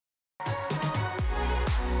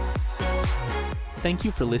Thank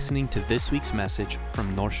you for listening to this week's message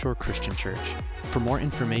from North Shore Christian Church. For more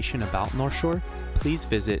information about North Shore, please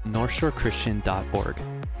visit northshorechristian.org.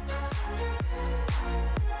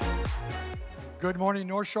 Good morning,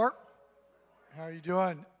 North Shore. How are you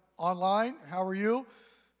doing? Online, how are you?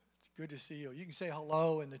 It's good to see you. You can say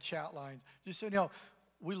hello in the chat line. Just so you know,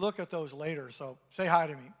 we look at those later, so say hi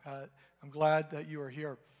to me. I'm glad that you are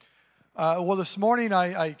here. Well, this morning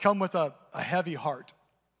I come with a heavy heart.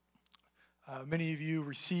 Many of you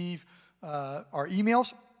receive our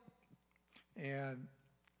emails, and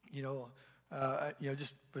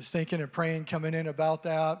just was thinking and praying coming in about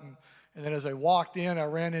that, and then as I walked in, I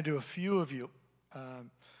ran into a few of you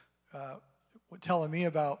telling me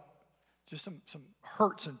about just some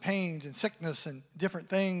hurts and pains and sickness and different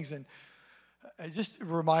things, and I just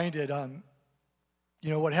reminded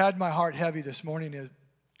what had my heart heavy this morning is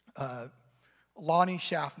Lonnie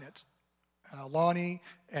Schaffnitz. Lonnie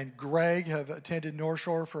and Greg have attended North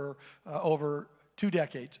Shore for over 2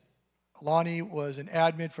 decades. Lonnie was an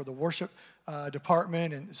admin for the worship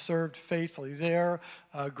department and served faithfully there.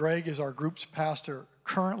 Greg is our group's pastor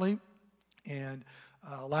currently. And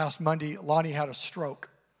last Monday, Lonnie had a stroke.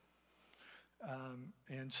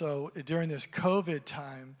 And so during this COVID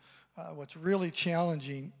time, what's really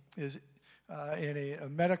challenging is in a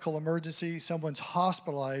medical emergency, someone's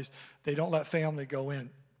hospitalized, they don't let family go in.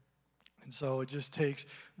 And so it just takes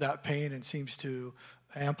that pain and seems to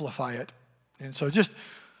amplify it. And so just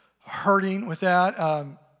hurting with that,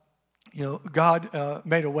 God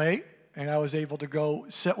made a way, and I was able to go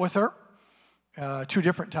sit with her 2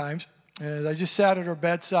 different times. And I just sat at her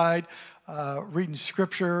bedside, reading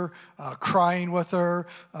scripture, crying with her,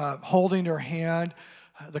 holding her hand.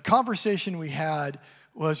 The conversation we had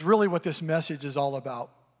was really what this message is all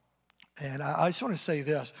about. And I just want to say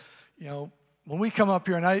this, when we come up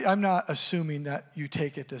here, and I'm not assuming that you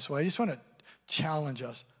take it this way, I just want to challenge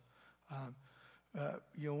us.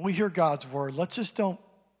 When we hear God's word, let's just don't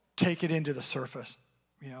take it into the surface.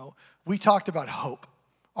 We talked about hope.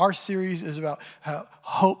 Our series is about how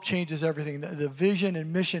hope changes everything, the vision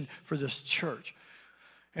and mission for this church.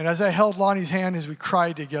 And as I held Lonnie's hand as we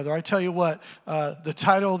cried together, I tell you what, the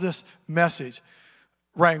title of this message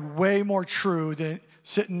rang way more true than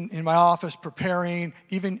sitting in my office preparing,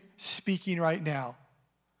 even speaking right now.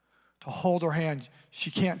 To hold her hand, she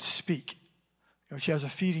can't speak. She has a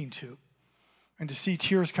feeding tube. And to see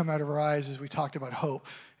tears come out of her eyes as we talked about hope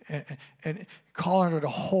and calling her to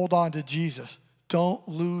hold on to Jesus. Don't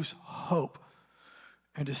lose hope.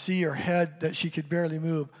 And to see her head that she could barely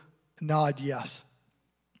move, nod yes.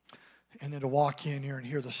 And then to walk in here and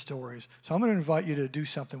hear the stories. So I'm going to invite you to do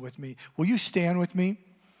something with me. Will you stand with me?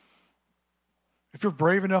 If you're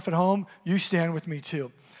brave enough at home, you stand with me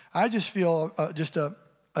too. I just feel just a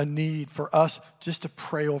need for us just to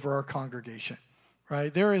pray over our congregation,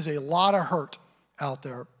 right? There is a lot of hurt out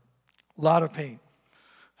there, a lot of pain.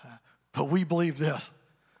 But we believe this.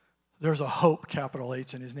 There's a hope, capital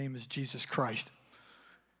H, and his name is Jesus Christ.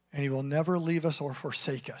 And he will never leave us or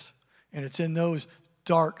forsake us. And it's in those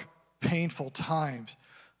dark, painful times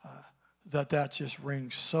that just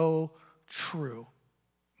rings so true.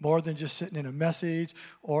 More than just sitting in a message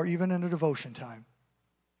or even in a devotion time.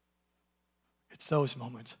 It's those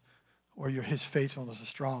moments where his faithfulness is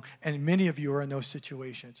strong. And many of you are in those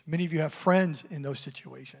situations. Many of you have friends in those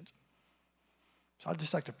situations. So I'd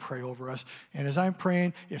just like to pray over us. And as I'm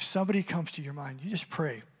praying, if somebody comes to your mind, you just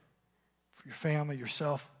pray for your family,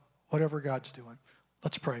 yourself, whatever God's doing.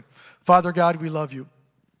 Let's pray. Father God, we love you.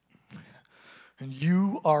 And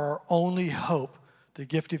you are our only hope, the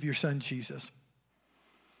gift of your son, Jesus.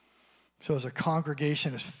 So as a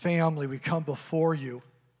congregation, as family, we come before you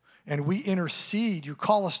and we intercede. You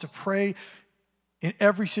call us to pray in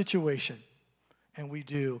every situation. And we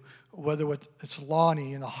do, whether it's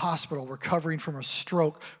Lonnie in the hospital recovering from a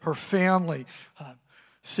stroke, her family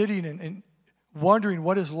sitting and wondering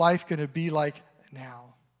what is life going to be like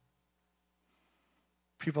now.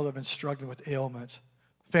 People that have been struggling with ailments,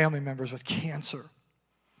 family members with cancer,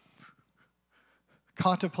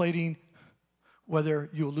 contemplating whether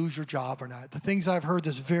you'll lose your job or not. The things I've heard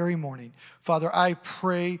this very morning. Father, I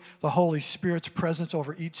pray the Holy Spirit's presence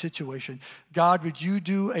over each situation. God, would you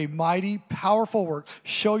do a mighty, powerful work?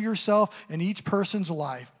 Show yourself in each person's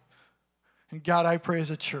life. And God, I pray as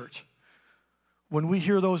a church, when we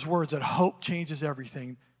hear those words that hope changes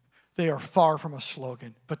everything, they are far from a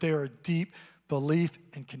slogan, but they are a deep belief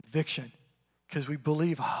and conviction because we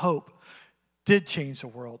believe hope did change the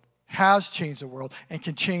world, has changed the world, and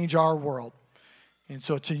can change our world. And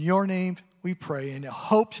so it's in your name we pray, in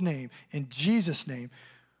hope's name, in Jesus' name,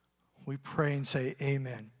 we pray and say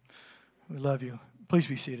amen. We love you. Please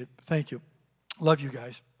be seated. Thank you. Love you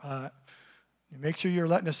guys. Make sure you're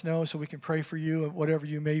letting us know so we can pray for you and whatever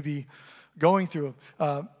you may be going through.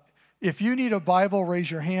 If you need a Bible, raise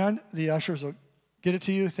your hand. The ushers will get it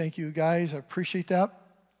to you. Thank you, guys. I appreciate that.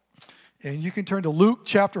 And you can turn to Luke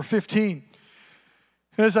chapter 15.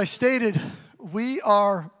 And as I stated, we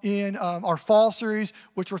are in our fall series,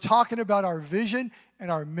 which we're talking about our vision and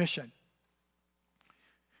our mission.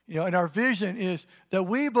 And our vision is that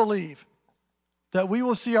we believe that we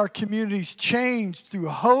will see our communities changed through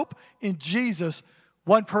hope in Jesus,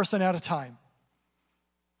 one person at a time.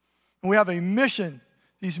 And we have a mission,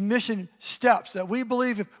 these mission steps that we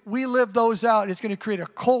believe if we live those out, it's going to create a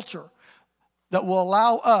culture that will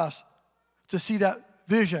allow us to see that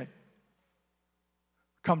vision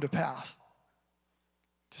come to pass,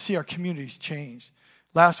 to see our communities changed.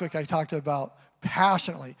 Last week I talked about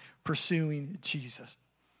passionately pursuing Jesus.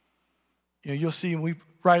 You'll see when we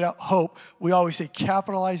write out hope, we always say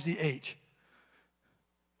capitalize the H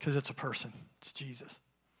because it's a person. It's Jesus.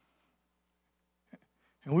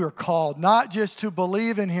 And we are called not just to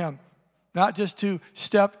believe in him, not just to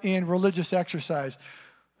step in religious exercise,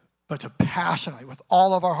 but to passionately, with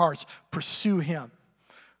all of our hearts, pursue him.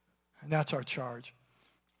 And that's our charge.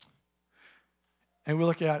 And we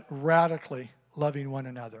look at radically loving one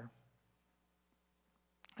another.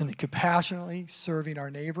 And then compassionately serving our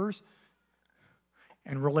neighbors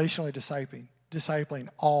and relationally discipling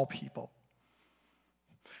all people.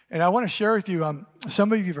 And I want to share with you,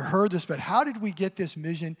 some of you have heard this, but how did we get this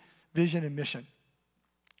vision and mission?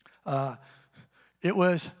 It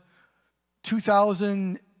was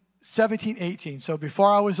 2017, 18. So before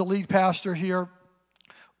I was a lead pastor here,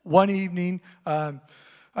 one evening, I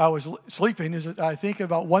was sleeping, I think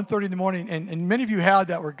about 1:30 in the morning, and many of you had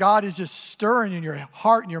that where God is just stirring in your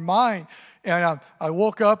heart and your mind. And I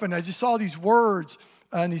woke up and I just saw these words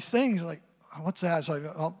and these things like, what's that? So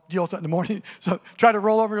I'll deal with that in the morning. So try to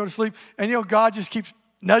roll over and go to sleep. And God just keeps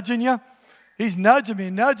nudging you. He's nudging me.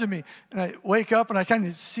 And I wake up and I kind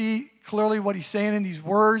of see clearly what he's saying in these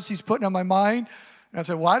words he's putting on my mind. And I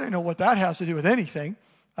said, well, I don't know what that has to do with anything.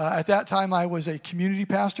 At that time, I was a community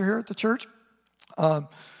pastor here at the church. And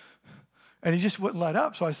he just wouldn't let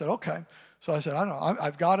up. So I said, okay. So I said, I don't know.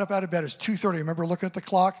 I've got up out of bed. It's 2:30. I remember looking at the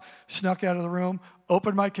clock, snuck out of the room,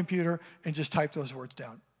 opened my computer, and just typed those words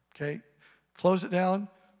down. Okay? Closed it down,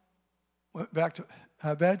 went back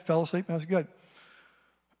to bed, fell asleep, and I was good.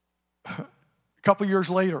 A couple years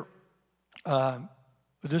later,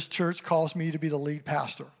 this church calls me to be the lead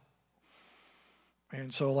pastor.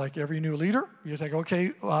 And so like every new leader, you think, okay,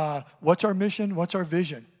 what's our mission? What's our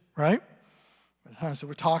vision, right? So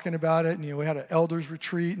we're talking about it, and we had an elders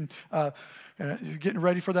retreat, and getting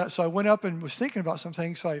ready for that. So I went up and was thinking about some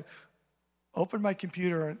things. So I opened my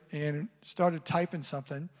computer and started typing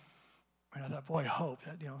something. And I thought, boy, hope.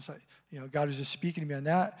 So, God was just speaking to me on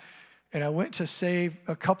that. And I went to save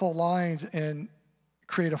a couple lines and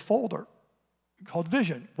create a folder called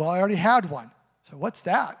Vision. Well, I already had one. So what's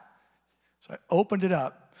that? So I opened it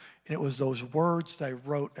up, and it was those words that I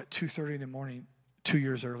wrote at 2:30 in the morning 2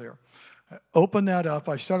 years earlier. I opened that up.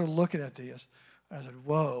 I started looking at these. I said,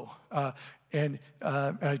 whoa. And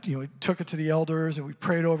I took it to the elders, and we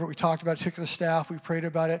prayed over it. We talked about it. Took it to the staff. We prayed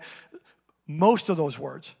about it. Most of those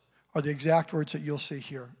words are the exact words that you'll see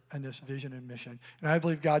here in this vision and mission. And I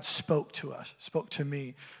believe God spoke to us, spoke to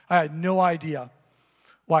me. I had no idea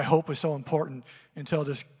why hope was so important until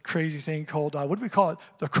this crazy thing called, what do we call it?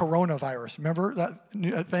 The coronavirus. Remember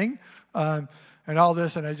that thing? And all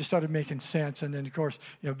this, and I just started making sense. And then, of course,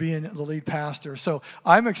 being the lead pastor. So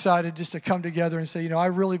I'm excited just to come together and say, I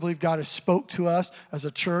really believe God has spoke to us as a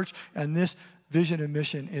church, and this vision and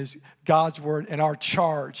mission is God's word and our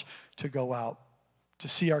charge to go out, to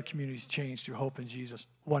see our communities change through hope in Jesus,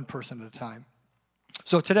 one person at a time.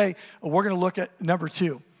 So today, we're going to look at number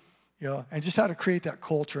 2, and just how to create that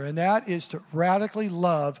culture, and that is to radically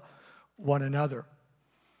love one another.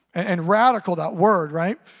 And radical, that word,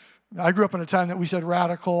 right? I grew up in a time that we said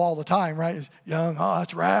radical all the time, right? It's young, oh,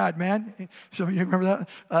 that's rad, man. Some of you remember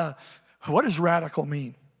that? What does radical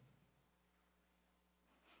mean?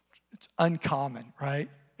 It's uncommon, right?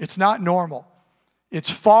 It's not normal. It's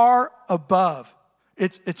far above.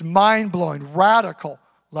 It's mind-blowing, radical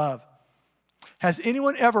love. Has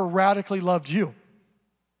anyone ever radically loved you?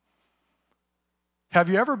 Have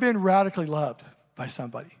you ever been radically loved by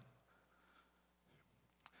somebody?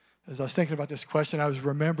 As I was thinking about this question, I was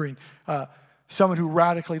remembering someone who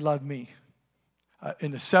radically loved me.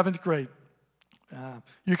 In the 7th grade,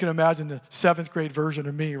 you can imagine the 7th grade version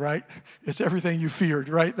of me, right? It's everything you feared,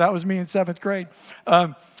 right? That was me in 7th grade.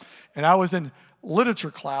 And I was in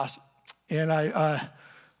literature class, and I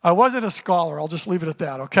wasn't a scholar. I'll just leave it at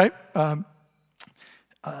that, okay?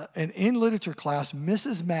 And in literature class,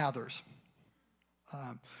 Mrs. Mathers,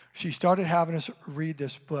 she started having us read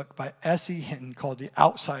this book by S.E. Hinton called The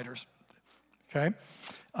Outsiders. Okay?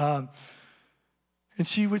 And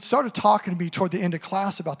she would started talking to me toward the end of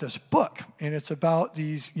class about this book. And it's about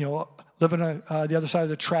these, living on the other side of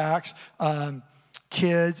the tracks,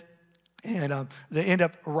 kids. And they end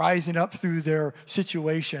up rising up through their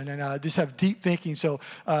situation and just have deep thinking. So,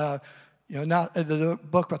 not the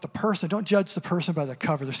book about the person. Don't judge the person by the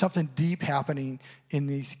cover. There's something deep happening in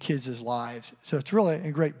these kids' lives. So it's really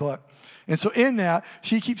a great book. And so in that,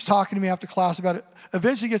 she keeps talking to me after class about it.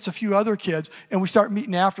 Eventually gets a few other kids, and we start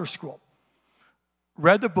meeting after school.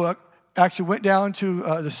 Read the book. Actually went down to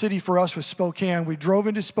the city for us was Spokane. We drove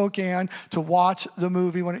into Spokane to watch the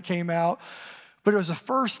movie when it came out. But it was the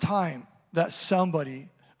first time that somebody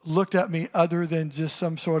looked at me other than just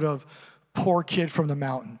some sort of poor kid from the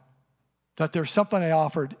mountain. That there's something I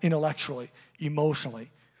offered intellectually, emotionally.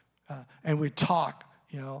 And we'd talk,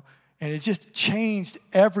 and it just changed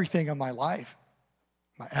everything in my life.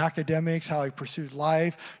 My academics, how I pursued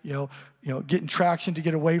life, getting traction to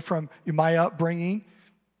get away from my upbringing.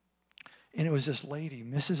 And it was this lady,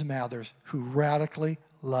 Mrs. Mathers, who radically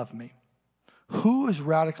loved me. Who has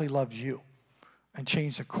radically loved you and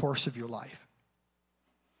changed the course of your life?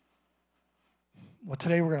 Well,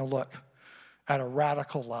 today we're going to look at a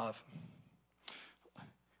radical love.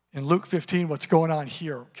 In Luke 15, what's going on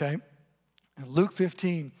here, okay? In Luke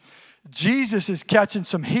 15, Jesus is catching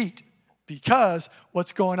some heat because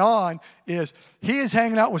what's going on is he is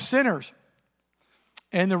hanging out with sinners.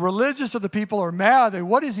 And the religious of the people are mad.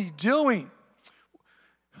 What is he doing?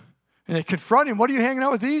 And they confront him. What are you hanging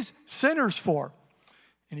out with these sinners for?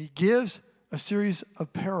 And he gives a series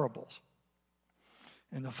of parables.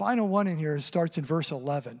 And the final one in here starts in verse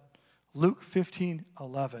 11. Luke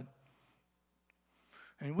 15:11.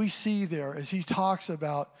 And we see there, as he talks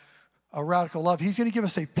about a radical love, he's going to give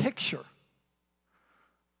us a picture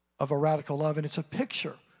of a radical love. And it's a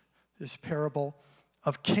picture, this parable,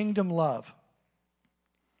 of kingdom love.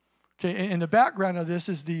 Okay, in the background of this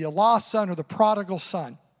is the lost son or the prodigal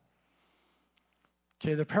son.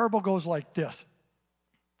 Okay, the parable goes like this.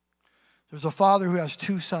 There's a father who has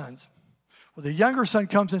two sons. Well, the younger son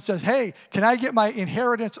comes and says, hey, can I get my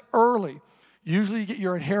inheritance early? Usually you get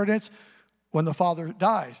your inheritance when the father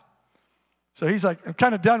dies. So he's like, I'm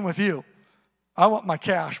kind of done with you. I want my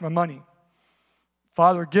cash, my money.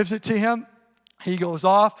 Father gives it to him. He goes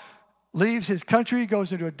off, leaves his country,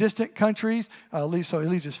 goes into a distant countries, so he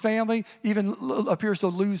leaves his family, even appears to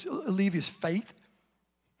leave his faith,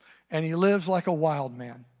 and he lives like a wild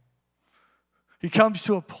man. He comes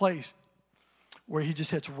to a place where he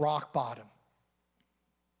just hits rock bottom.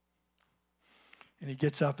 And he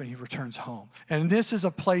gets up and he returns home. And this is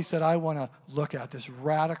a place that I want to look at, this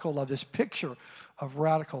radical love, this picture of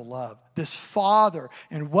radical love. This father,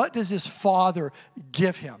 and what does this father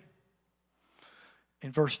give him?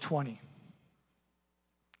 In verse 20,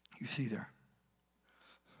 you see there.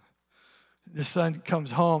 The son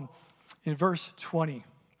comes home. In verse 20,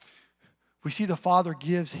 we see the father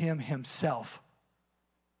gives him himself.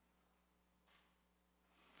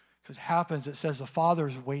 Because it happens, it says the father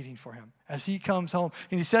is waiting for him as he comes home.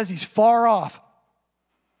 And he says he's far off.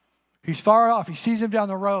 He's far off. He sees him down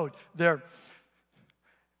the road there.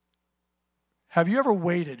 Have you ever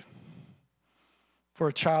waited for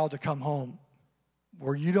a child to come home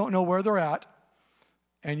where you don't know where they're at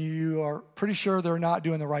and you are pretty sure they're not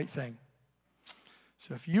doing the right thing?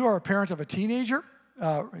 So if you are a parent of a teenager,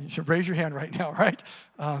 you should raise your hand right now, right?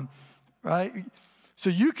 Right?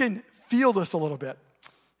 So you can feel this a little bit.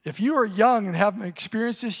 If you are young and haven't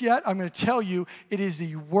experienced this yet, I'm going to tell you it is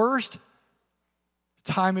the worst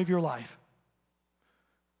time of your life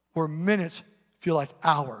where minutes feel like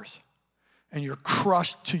hours and you're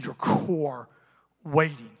crushed to your core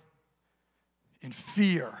waiting in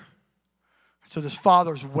fear. So this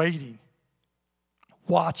father's waiting,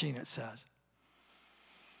 watching, it says.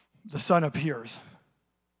 The son appears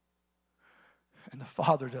and the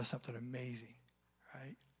father does something amazing.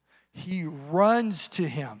 He runs to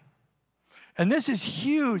him. And this is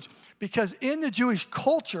huge because in the Jewish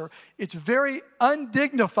culture, it's very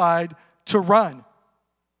undignified to run.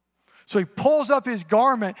 So he pulls up his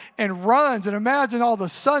garment and runs. And imagine all the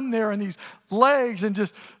sun there and these legs and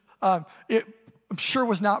just, it I'm sure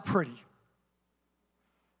was not pretty.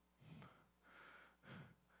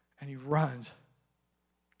 And he runs.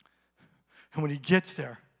 And when he gets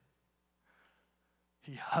there,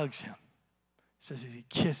 he hugs him. Says he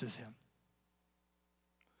kisses him.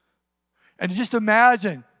 And just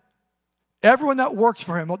imagine, everyone that works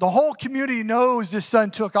for him, the whole community knows this son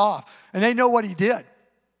took off, and they know what he did.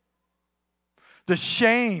 the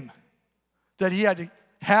shame that he had to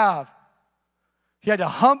have. He had to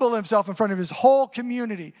humble himself in front of his whole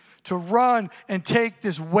community to run and take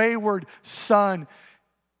this wayward son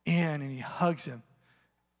in, and he hugs him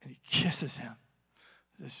and he kisses him.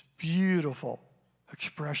 This beautiful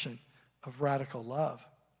expression of radical love.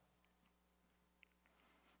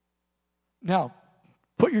 Now,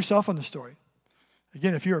 put yourself on the story.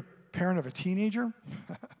 Again, if you're a parent of a teenager,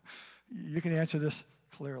 you can answer this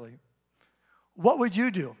clearly. What would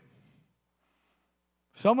you do?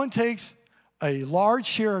 Someone takes a large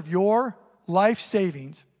share of your life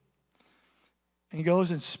savings and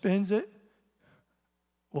goes and spends it,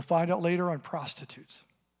 we'll find out later, on prostitutes.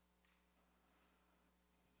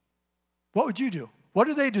 What would you do? What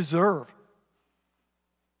do they deserve?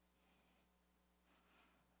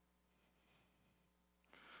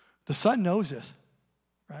 The son knows this,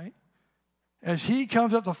 right? As he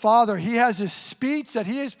comes up to the Father, he has this speech that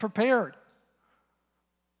he has prepared.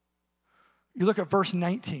 You look at verse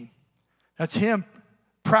 19. That's him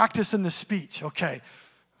practicing the speech. Okay,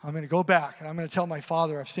 I'm going to go back and I'm going to tell my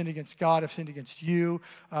Father, I've sinned against God, I've sinned against you.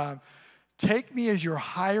 Take me as your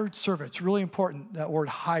hired servant. It's really important, that word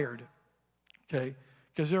hired. Okay,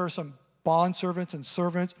 because there are some bond servants and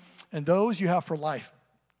servants, and those you have for life.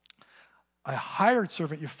 A hired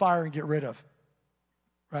servant you fire and get rid of,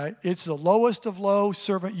 right? It's the lowest of low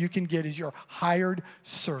servant you can get is your hired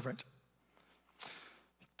servant.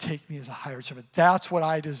 Take me as a hired servant. That's what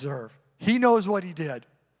I deserve. He knows what he did,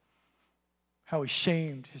 how he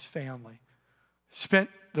shamed his family, spent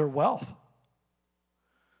their wealth.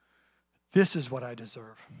 This is what I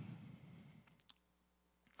deserve.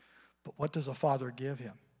 But what does a father give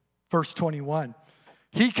him? Verse 21.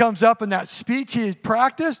 He comes up in that speech he had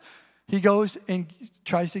practiced. He goes and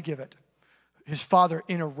tries to give it. His father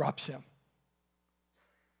interrupts him.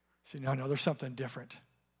 He said, no, there's something different.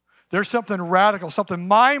 There's something radical, something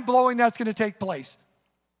mind-blowing that's going to take place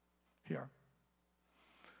here.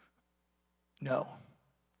 No.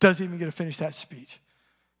 Doesn't even get to finish that speech.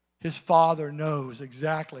 His father knows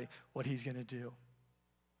exactly what he's going to do.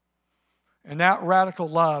 And that radical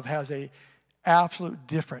love has an absolute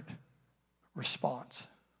different response.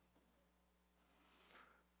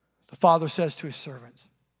 The father says to his servants,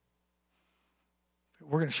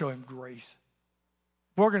 we're going to show him grace.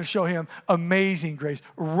 We're going to show him amazing grace,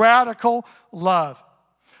 radical love.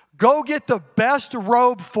 Go get the best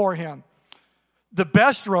robe for him. The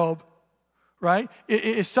best robe, right,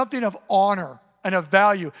 is something of honor and of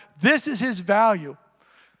value. This is his value.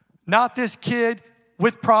 Not this kid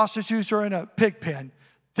with prostitutes or in a pig pen.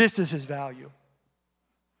 This is his value.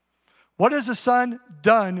 What has the son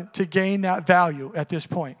done to gain that value at this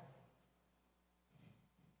point?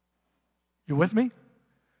 You with me?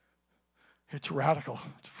 It's radical.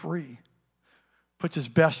 It's free. Puts his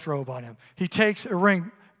best robe on him. He takes a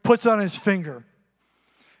ring, puts it on his finger.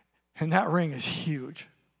 And that ring is huge.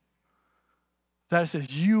 That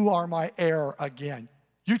says, you are my heir again.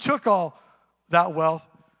 You took all that wealth,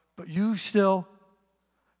 but you still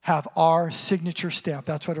have our signature stamp.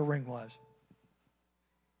 That's what a ring was.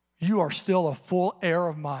 You are still a full heir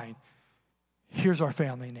of mine. Here's our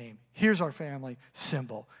family name. Here's our family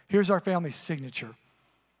symbol. Here's our family signature.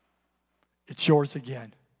 It's yours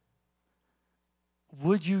again.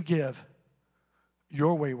 Would you give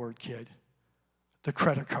your wayward kid the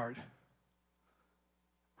credit card?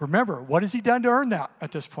 Remember, what has he done to earn that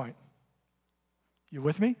at this point? You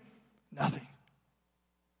with me? Nothing.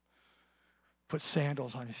 Put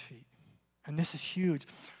sandals on his feet. And this is huge.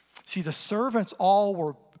 See, the servants all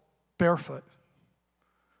were barefoot.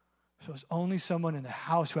 So it was only someone in the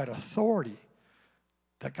house who had authority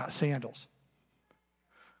that got sandals.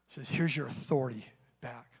 He says, here's your authority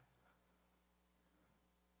back.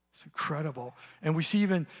 It's incredible. And we see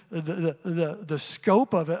even the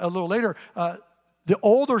scope of it a little later. The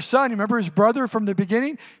older son, remember his brother from the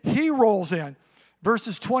beginning? He rolls in.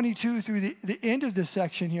 Verses 22 through the end of this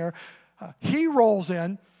section here, he rolls in,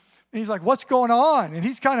 and he's like, what's going on? And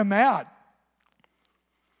he's kind of mad.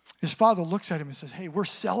 His father looks at him and says, hey, we're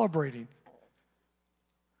celebrating.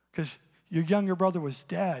 Because your younger brother was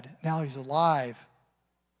dead. Now he's alive.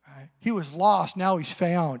 Right? He was lost. Now he's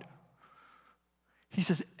found. He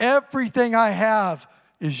says, everything I have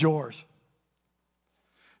is yours.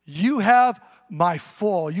 You have my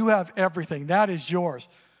full. You have everything. That is yours.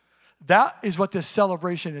 That is what this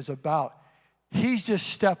celebration is about. He's just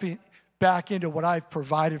stepping back into what I've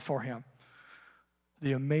provided for him.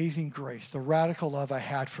 The amazing grace, the radical love I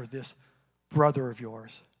had for this brother of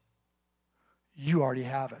yours. You already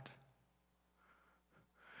have it.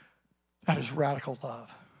 That is radical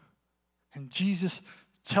love. And Jesus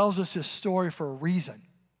tells us this story for a reason,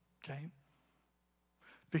 okay?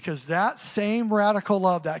 Because that same radical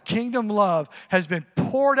love, that kingdom love, has been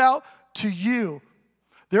poured out to you.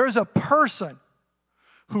 There is a person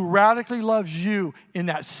who radically loves you in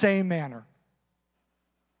that same manner.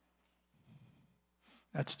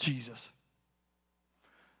 That's Jesus.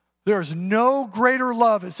 There is no greater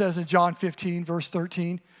love, it says in John 15, verse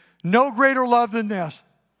 13, no greater love than this,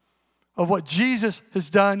 of what Jesus has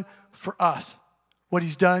done for us, what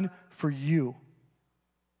he's done for you.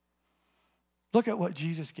 Look at what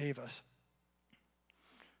Jesus gave us.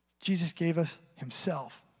 Jesus gave us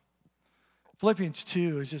himself. Philippians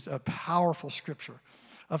 2 is just a powerful scripture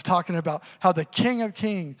of talking about how the King of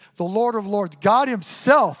Kings, the Lord of Lords, God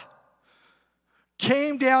himself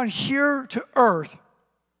came down here to earth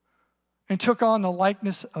and took on the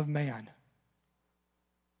likeness of man.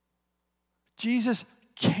 Jesus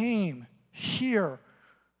came here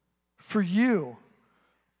for you.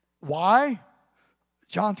 Why?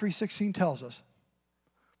 John 3:16 tells us.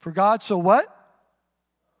 For God so what?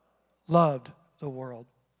 Loved the world.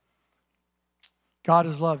 God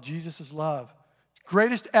is love. Jesus is love.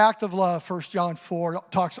 Greatest act of love, 1 John 4,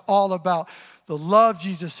 talks all about the love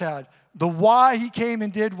Jesus had, the why he came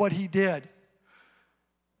and did what he did.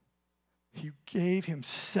 He gave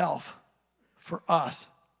himself for us.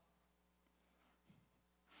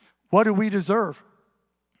 What do we deserve?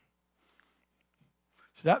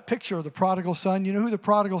 So that picture of the prodigal son, you know who the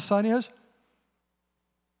prodigal son is?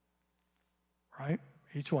 Right?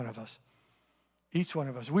 Each one of us. Each one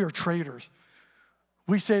of us. We are traitors.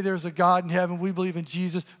 We say there's a God in heaven. We believe in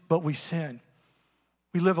Jesus, but we sin.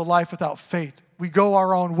 We live a life without faith. We go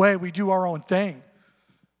our own way. We do our own thing.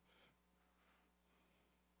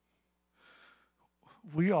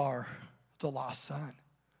 We are the lost son.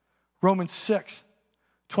 Romans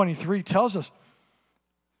 6:23 tells us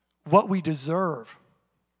what we deserve.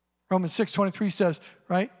 Romans 6:23 says,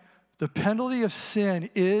 right? The penalty of sin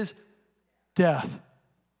is death.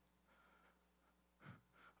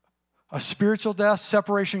 A spiritual death,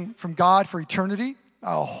 separation from God for eternity,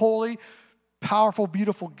 a holy, powerful,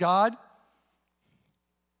 beautiful God,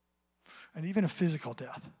 and even a physical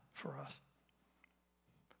death for us.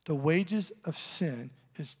 The wages of sin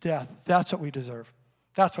is death. That's what we deserve.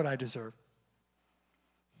 That's what I deserve.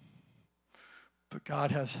 But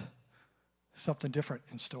God has something different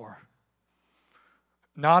in store.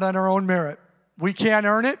 Not on our own merit. We can't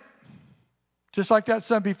earn it. Just like that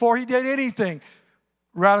son, before he did anything,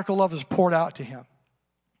 radical love is poured out to him.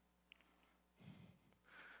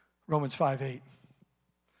 Romans 5:8.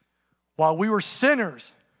 While we were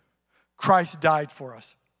sinners, Christ died for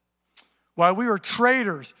us. While we were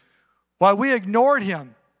traitors, while we ignored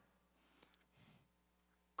him,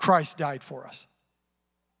 Christ died for us.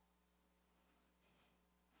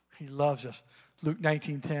 He loves us. Luke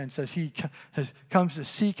 19:10 says he comes to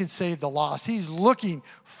seek and save the lost. He's looking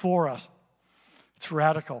for us. It's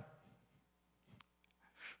radical.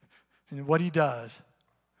 And what he does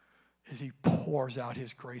is he pours out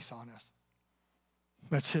his grace on us.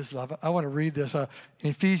 That's his love. I want to read this in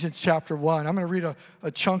Ephesians chapter 1. I'm going to read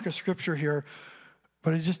a chunk of scripture here,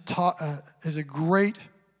 but it just is a great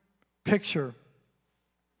picture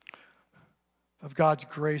of God's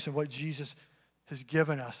grace and what Jesus has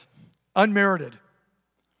given us. Unmerited.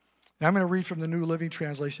 Now I'm going to read from the New Living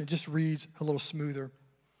Translation. It just reads a little smoother.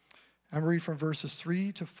 I'm going to read from verses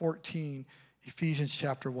 3 to 14, Ephesians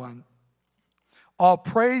chapter 1. All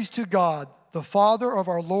praise to God, the Father of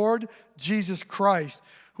our Lord Jesus Christ,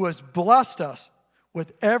 who has blessed us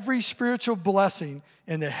with every spiritual blessing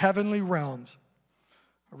in the heavenly realms.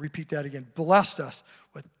 I'll repeat that again. Blessed us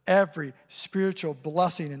with every spiritual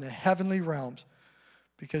blessing in the heavenly realms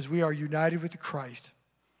because we are united with Christ.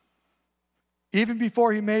 Even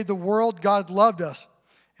before he made the world, God loved us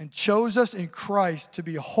and chose us in Christ to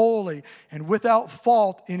be holy and without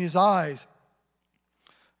fault in his eyes.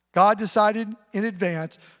 God decided in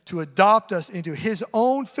advance to adopt us into his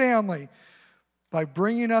own family by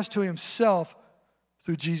bringing us to himself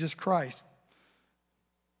through Jesus Christ.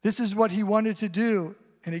 This is what he wanted to do,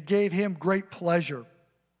 and it gave him great pleasure.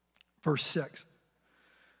 Verse 6.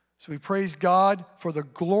 So we praise God for the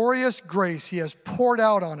glorious grace he has poured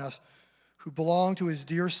out on us who belong to his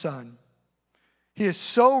dear Son. He is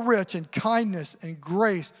so rich in kindness and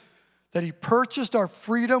grace that he purchased our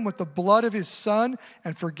freedom with the blood of his Son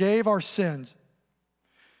and forgave our sins.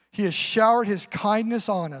 He has showered his kindness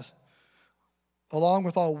on us, along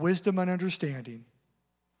with all wisdom and understanding.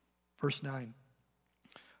 Verse 9.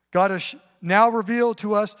 God has now revealed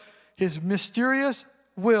to us his mysterious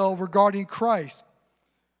will regarding Christ,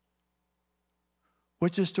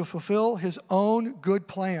 which is to fulfill his own good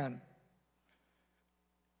plan.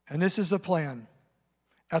 And this is the plan.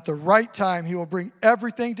 At the right time, he will bring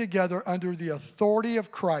everything together under the authority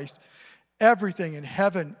of Christ, everything in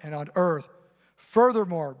heaven and on earth.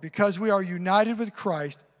 Furthermore, because we are united with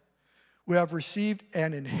Christ, we have received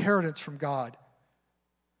an inheritance from God.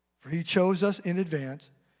 For he chose us in advance,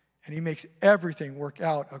 and he makes everything work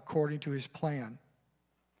out according to his plan.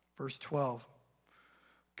 Verse 12.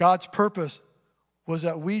 God's purpose was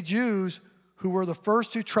that we Jews, who were the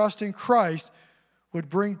first to trust in Christ, would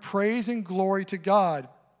bring praise and glory to God.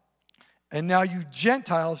 And now you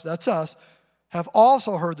Gentiles, that's us, have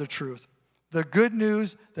also heard the truth, the good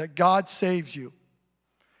news that God saves you.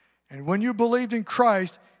 And when you believed in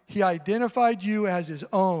Christ, he identified you as his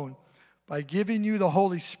own by giving you the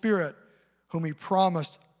Holy Spirit, whom he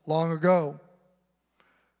promised long ago.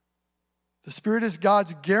 The Spirit is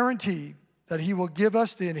God's guarantee that he will give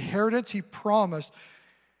us the inheritance he promised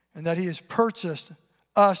and that he has purchased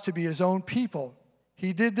us to be his own people.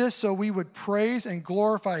 He did this so we would praise and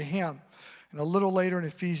glorify him. And a little later in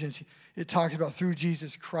Ephesians, it talks about through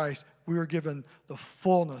Jesus Christ, we were given the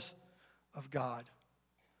fullness of God.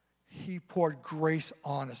 He poured grace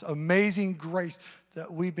on us, amazing grace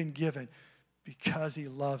that we've been given because he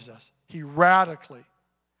loves us. He radically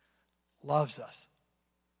loves us.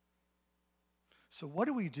 So what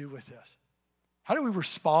do we do with this? How do we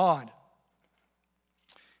respond?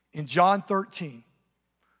 In John 13,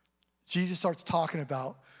 Jesus starts talking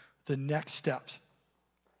about the next steps.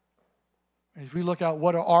 As we look at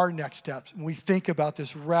what are our next steps, and we think about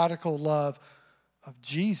this radical love of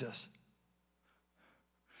Jesus.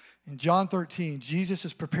 In John 13, Jesus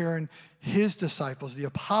is preparing his disciples, the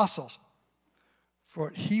apostles, for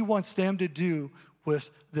what he wants them to do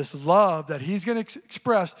with this love that he's going to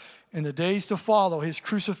express in the days to follow his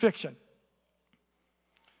crucifixion.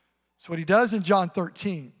 So what he does in John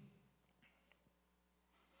 13,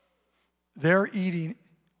 they're eating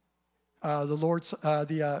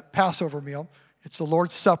the Passover meal. It's the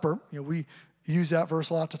Lord's Supper. We use that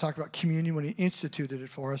verse a lot to talk about communion when he instituted it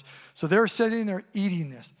for us. So they're sitting there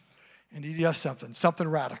eating this, and he does something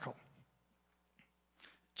radical.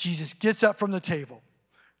 Jesus gets up from the table,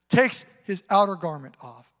 takes his outer garment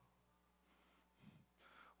off,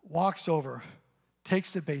 walks over,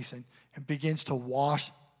 takes the basin, and begins to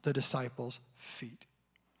wash the disciples' feet.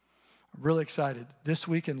 I'm really excited. This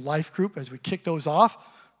week in Life Group, as we kick those off,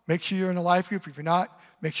 make sure you're in a Life Group. If you're not,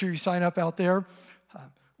 make sure you sign up out there.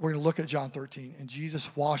 We're going to look at John 13 and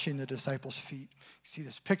Jesus washing the disciples' feet. You see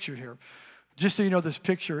this picture here. Just so you know, this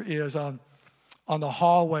picture is on the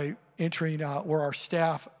hallway entering where our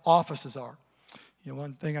staff offices are.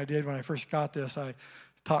 One thing I did when I first got this, I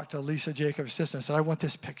talked to Lisa Jacobs' assistant. I said, I want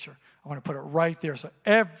this picture. I want to put it right there. So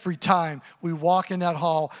every time we walk in that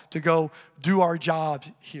hall to go do our jobs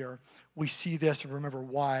here, we see this and remember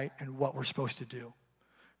why and what we're supposed to do.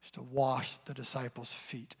 Is to wash the disciples'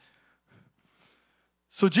 feet.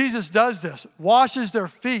 So Jesus does this, washes their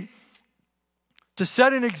feet to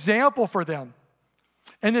set an example for them.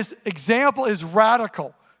 And this example is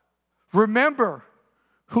radical. Remember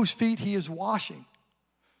whose feet he is washing.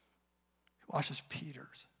 He washes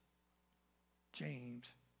Peter's,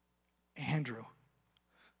 James, Andrew,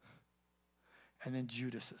 and then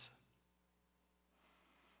Judas's.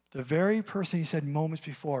 The very person he said moments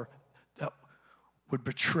before that would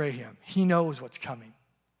betray him. He knows what's coming.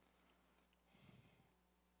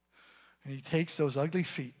 And he takes those ugly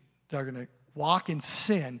feet that are going to walk in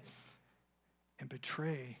sin and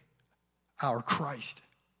betray our Christ.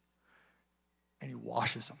 And he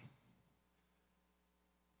washes them.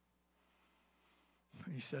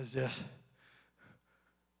 And he says this.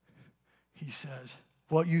 He says,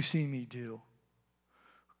 what you see me do,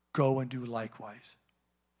 go and do likewise.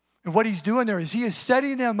 And what he's doing there is he is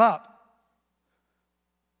setting them up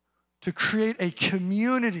to create a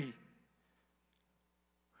community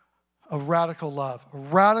of radical love,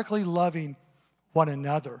 radically loving one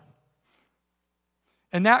another.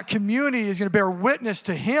 And that community is going to bear witness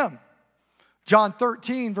to him. John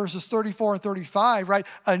 13, verses 34 and 35, right?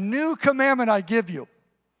 A new commandment I give you.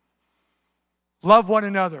 Love one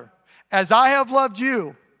another. As I have loved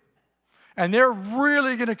you. And they're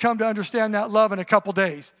really going to come to understand that love in a couple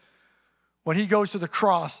days. When he goes to the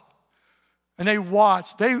cross. And they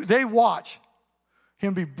watch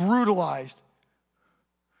him be brutalized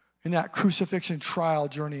in that crucifixion trial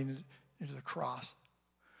journey into the cross.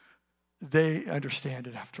 They understand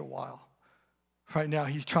it after a while. Right now,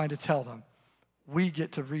 he's trying to tell them, we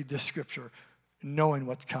get to read this scripture knowing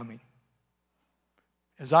what's coming.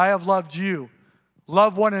 As I have loved you,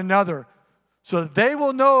 love one another, so that they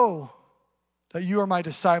will know that you are my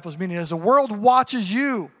disciples. Meaning, as the world watches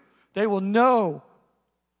you, they will know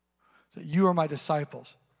that you are my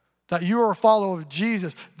disciples. that you are a follower of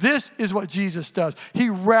Jesus, this is what Jesus does. He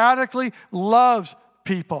radically loves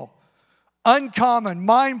people. Uncommon,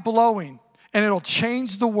 mind-blowing, and it'll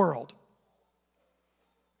change the world.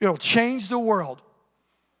 It'll change the world.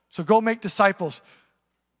 So go make disciples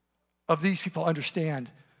of these people. Understand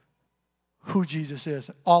who Jesus is,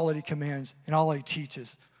 and all that he commands, and all he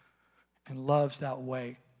teaches, and loves that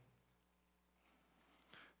way.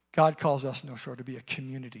 God calls us, North Shore, to be a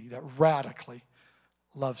community that radically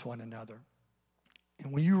loves one another.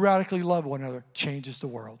 And when you radically love one another, it changes the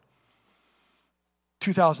world.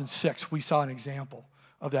 2006, we saw an example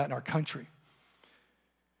of that in our country.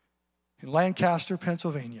 In Lancaster,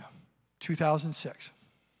 Pennsylvania, 2006,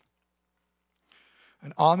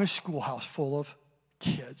 an Amish schoolhouse full of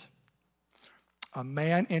kids. A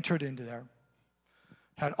man entered into there,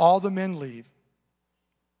 had all the men leave.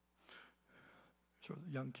 So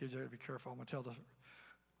young kids, I gotta be careful. I'm gonna tell this.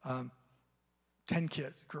 10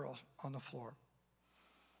 kids, girls, on the floor.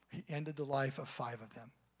 He ended the life of 5 of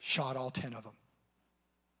them, shot all 10 of them.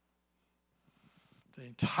 The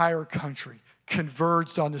entire country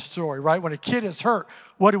converged on this story, right? When a kid is hurt,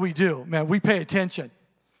 what do? Man, we pay attention.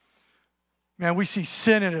 Man, we see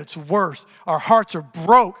sin at its worst. Our hearts are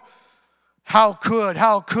broke. How could,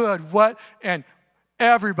 what? And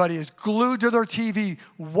everybody is glued to their TV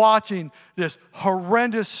watching this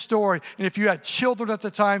horrendous story. And if you had children at the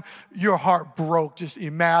time, your heart broke just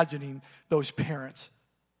imagining those parents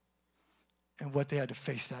and what they had to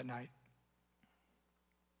face that night.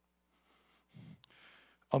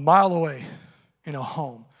 A mile away in a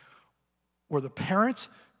home were the parents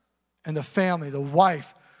and the family, the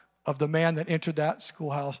wife of the man that entered that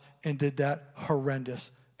schoolhouse and did that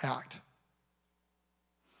horrendous act.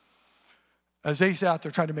 As they sat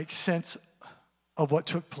there trying to make sense of what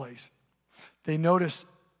took place, they noticed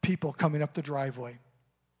people coming up the driveway.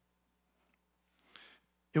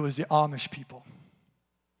 It was the Amish people.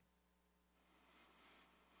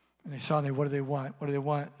 And they saw them, what do they want? What do they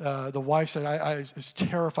want? The wife said, I was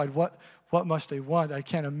terrified. What must they want? I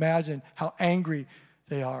can't imagine how angry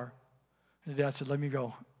they are. And the dad said, let me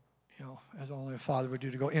go, as only a father would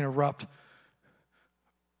do, to go interrupt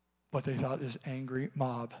what they thought this angry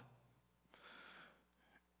mob.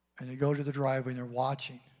 And they go to the driveway and they're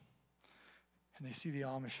watching. And they see the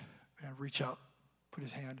Amish man reach out, put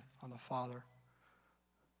his hand on the father,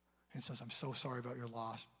 and says, I'm so sorry about your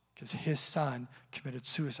loss. Because his son committed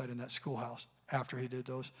suicide in that schoolhouse after he did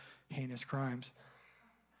those heinous crimes.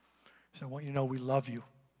 So I want you to know we love you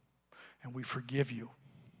and we forgive you.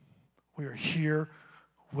 We are here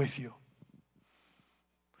with you.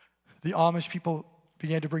 The Amish people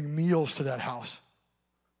began to bring meals to that house.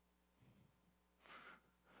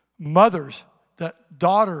 Mothers,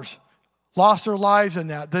 daughters lost their lives in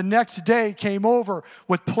that. The next day came over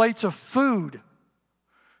with plates of food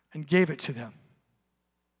and gave it to them.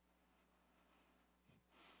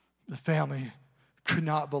 The family could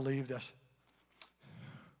not believe this.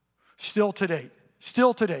 Still to date,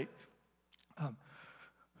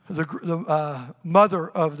 the mother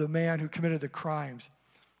of the man who committed the crimes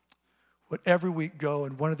would every week go,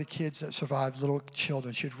 and one of the kids that survived, little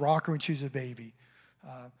children, she'd rock her when she was a baby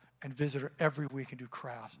and visit her every week and do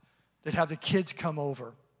crafts. They'd have the kids come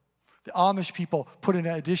over. The Amish people put an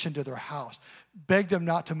addition to their house, begged them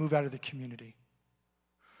not to move out of the community.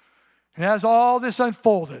 And as all this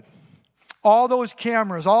unfolded, all those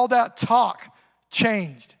cameras, all that talk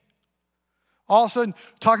changed. All of a sudden,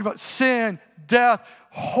 talking about sin, death,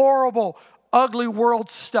 horrible, ugly world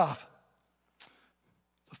stuff.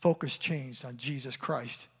 The focus changed on Jesus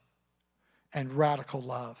Christ and radical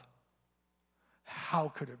love. How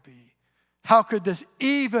could it be? How could this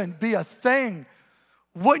even be a thing?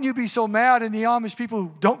 Wouldn't you be so mad? And the Amish people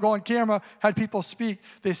who don't go on camera had people speak.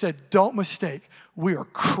 They said, don't mistake, we are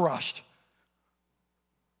crushed.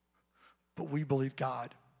 But we believe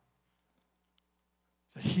God,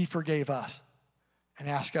 that he forgave us and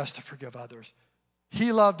asked us to forgive others.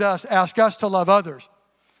 He loved us, asked us to love others.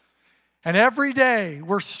 And every day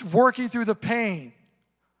we're working through the pain,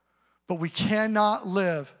 but we cannot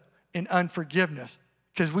live in unforgiveness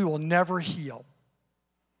because we will never heal.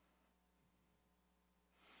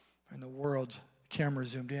 And the world's camera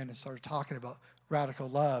zoomed in and started talking about radical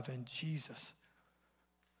love and Jesus.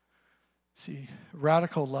 See,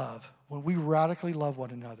 radical love, when we radically love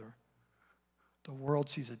one another, the world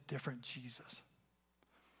sees a different Jesus.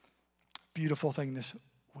 Beautiful thing this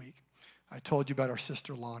week. I told you about our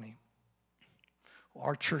sister Lonnie. Well,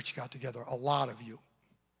 our church got together, a lot of you.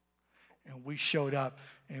 And we showed up,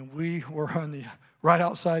 and we were right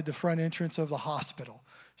outside the front entrance of the hospital.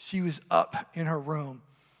 She was up in her room,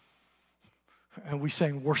 and we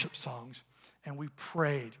sang worship songs, and we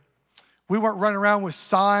prayed. We weren't running around with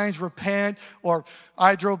signs, repent, or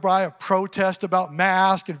I drove by a protest about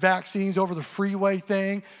masks and vaccines over the freeway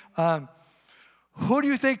thing. Who do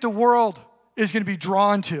you think the world is going to be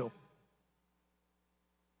drawn to?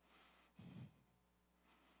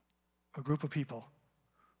 A group of people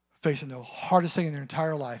facing the hardest thing in their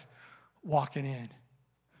entire life, walking in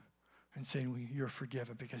and saying, you're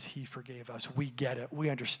forgiven because he forgave us. We get it. We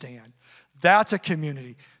understand. That's a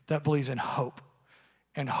community that believes in hope.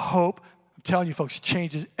 And hope, I'm telling you folks,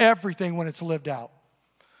 changes everything when it's lived out.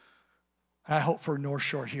 And I hope for North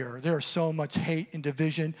Shore here. There is so much hate and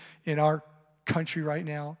division in our country right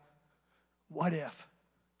now. What if?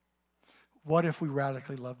 What if we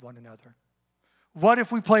radically loved one another? What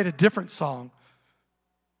if we played a different song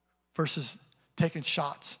versus taking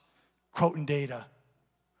shots, quoting data?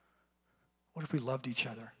 What if we loved each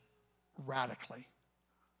other radically?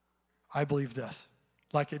 I believe this.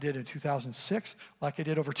 Like it did in 2006, like it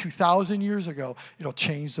did over 2,000 years ago, it'll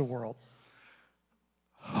change the world.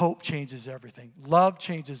 Hope changes everything. Love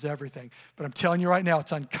changes everything. But I'm telling you right now,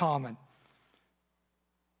 it's uncommon.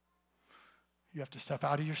 You have to step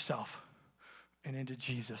out of yourself and into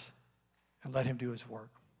Jesus and let him do his work.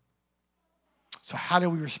 So how do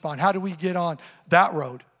we respond? How do we get on that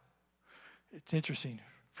road? It's interesting.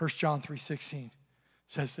 1 John 3:16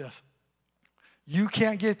 says this. You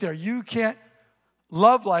can't get there. You can't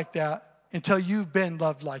love like that until you've been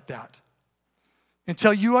loved like that.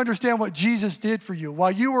 Until you understand what Jesus did for you.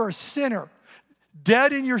 While you were a sinner,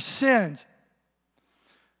 dead in your sins,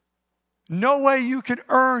 no way you could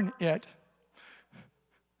earn it.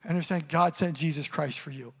 Understand God sent Jesus Christ for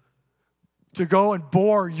you to go and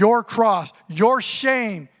bore your cross, your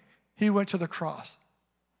shame. He went to the cross.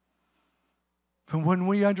 And when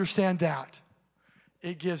we understand that,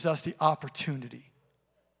 it gives us the opportunity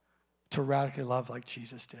to radically love like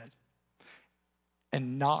Jesus did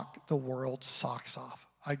and knock the world's socks off.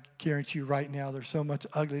 I guarantee you right now, there's so much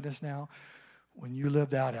ugliness now. When you live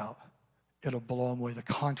that out, it'll blow them away. The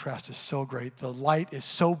contrast is so great. The light is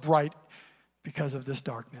so bright because of this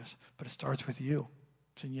darkness. But it starts with you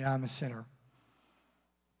saying, yeah, I'm a sinner.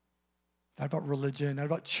 Not about religion, not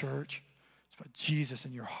about church. It's about Jesus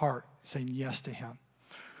in your heart, saying yes to him.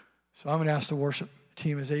 So I'm going to ask the worship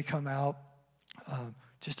team as they come out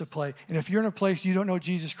just to play. And if you're in a place you don't know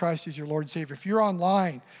Jesus Christ as your Lord and Savior, if you're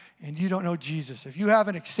online and you don't know Jesus, if you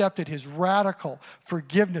haven't accepted his radical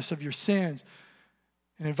forgiveness of your sins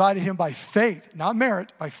and invited him by faith, not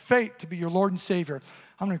merit, by faith to be your Lord and Savior,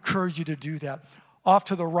 I'm going to encourage you to do that. Off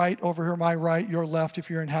to the right, over here, my right, your left, if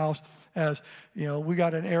you're in house, as you know, we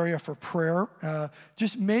got an area for prayer.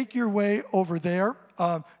 Just make your way over there,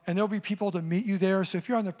 and there'll be people to meet you there. So if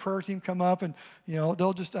you're on the prayer team, come up, and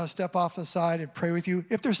they'll just step off to the side and pray with you.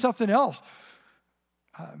 If there's something else,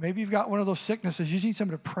 maybe you've got one of those sicknesses, you need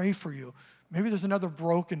someone to pray for you. Maybe there's another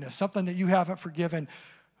brokenness, something that you haven't forgiven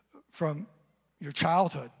from your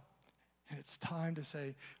childhood, and it's time to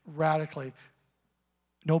say radically,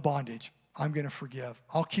 no bondage. I'm going to forgive.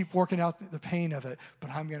 I'll keep working out the pain of it, but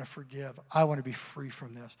I'm going to forgive. I want to be free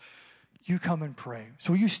from this. You come and pray.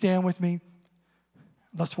 So will you stand with me?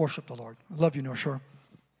 Let's worship the Lord. I love you, North Shore.